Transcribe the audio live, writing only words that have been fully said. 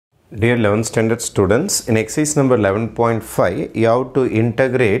Dear 11th standard students, in exercise number 11.5, you have to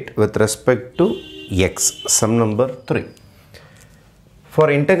integrate with respect to x, sum number 3. For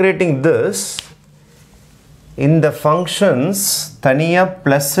integrating this, in the functions, தனியா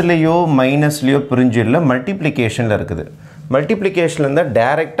 +லையோ மைனஸ்லையோ புரிஞ்சிடல மல்டிப்ளிகேஷனில் இருக்குது. மல்டிப்ளிகேஷனில் இருந்தால்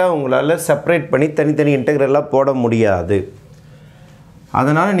டைரெக்டாக உங்களால் separate பண்ணி தனித்தனி இன்டெக்ரலாக போட முடியாது.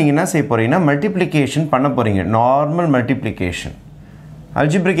 அதனால் நீங்கள் என்ன செய்ய போகிறீங்கன்னா மல்டிப்ளிகேஷன் பண்ண போகிறீங்க. Normal multiplication.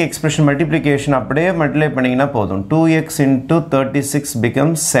 Algebraic expression multiplication அப்படியே மல்டிப்ளை பண்ணிங்கன்னா போதும். 2x into 36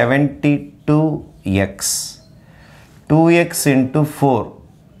 becomes 72x. 2x into 4.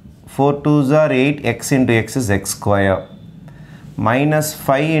 4 2s are 8. X into x is x square. Minus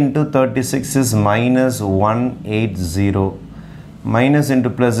 5 into 36 is minus 180. Minus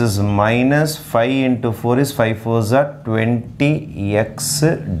into plus is minus 5 into 4 is 5 4s are 20x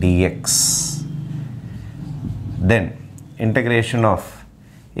dx. Then integration of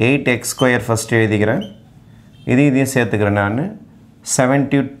 8x square first எழுதிக்கிறேன். இதையும் சேர்த்துக்கிறேன் நான்.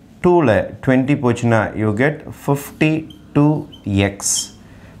 72ல 20 போச்சுன்னா you get 52x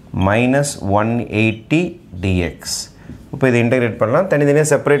minus 180 dx. இப்போ இதை integrate பண்ணலாம். தனித்தனியாக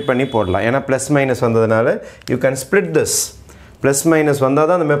separate பண்ணி போடலாம். ஏன்னா ப்ளஸ் மைனஸ் வந்ததுனால you can split this. Plus minus வந்தால்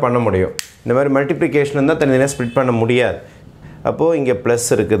தான் அந்த மாதிரி பண்ண முடியும். இந்த மாதிரி மல்டிப்ளிகேஷன் இருந்தால் தனித்தனியாக ஸ்ப்ளிட் பண்ண முடியாது. அப்போது இங்கே ப்ளஸ்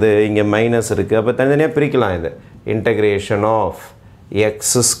இருக்குது, இங்கே மைனஸ் இருக்குது. அப்போ தனித்தனியாக பிரிக்கலாம். இது integration of x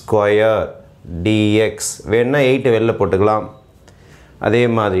square dx வேணா 8 வெளில போட்டுக்கலாம். அதே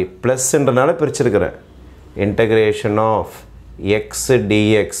மாதிரி ப்ளஸ்ன்றனால பிரிச்சிருக்கிறேன். இன்டெகிரேஷன் ஆஃப் x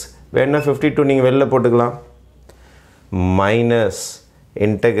dx வேணா 52 நீங்கள் வெளில போட்டுக்கலாம். மைனஸ்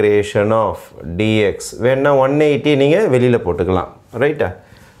இன்டெகிரேஷன் ஆஃப் dx வேணா 180 நீங்கள் வெளியில் போட்டுக்கலாம். ரைட்டா?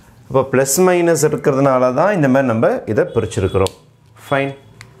 அப்போ ப்ளஸ் மைனஸ் இருக்கிறதுனால தான் இந்த மாதிரி நம்ம இதை பிரிச்சிருக்கிறோம். ஃபைன்.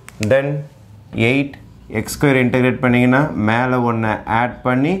 தென் 8 x ஸ்கொயர் இன்டெகிரேட் பண்ணிங்கன்னா மேலே ஒன்று ஆட்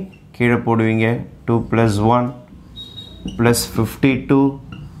பண்ணி கீழே போடுவீங்க. 2 + 1 + 52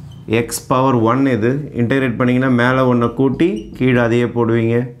 x பவர் 1 இது இன்டெகிரேட் பண்ணிங்கன்னா மேலே ஒன்று கூட்டி கீழே அதையே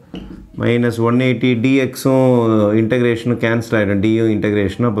போடுவீங்க. மைனஸ் 180 dxும் இன்டெகிரேஷனும் கேன்சல் ஆகிடும். டியும்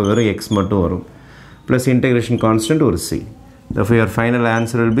இன்டெகிரேஷனும் அப்போ வெறும் x மட்டும் வரும். ப்ளஸ் இன்டெகிரேஷன் கான்ஸ்டன்ட் ஒரு c. Therefore your final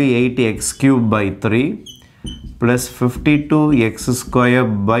answer will be 8x³ / 3 plus 52x square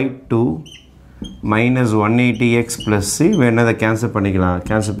by 2 minus 180x plus c. வேணா அதை கேன்சல் பண்ணிக்கலாம்.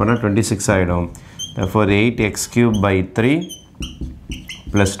 கேன்சல் பண்ணால் 26 ஆகிடும். Therefore 8x³ / 3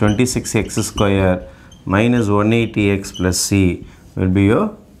 plus 26x square minus 180x plus c will be your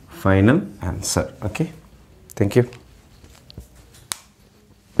final answer. Okay, thank you.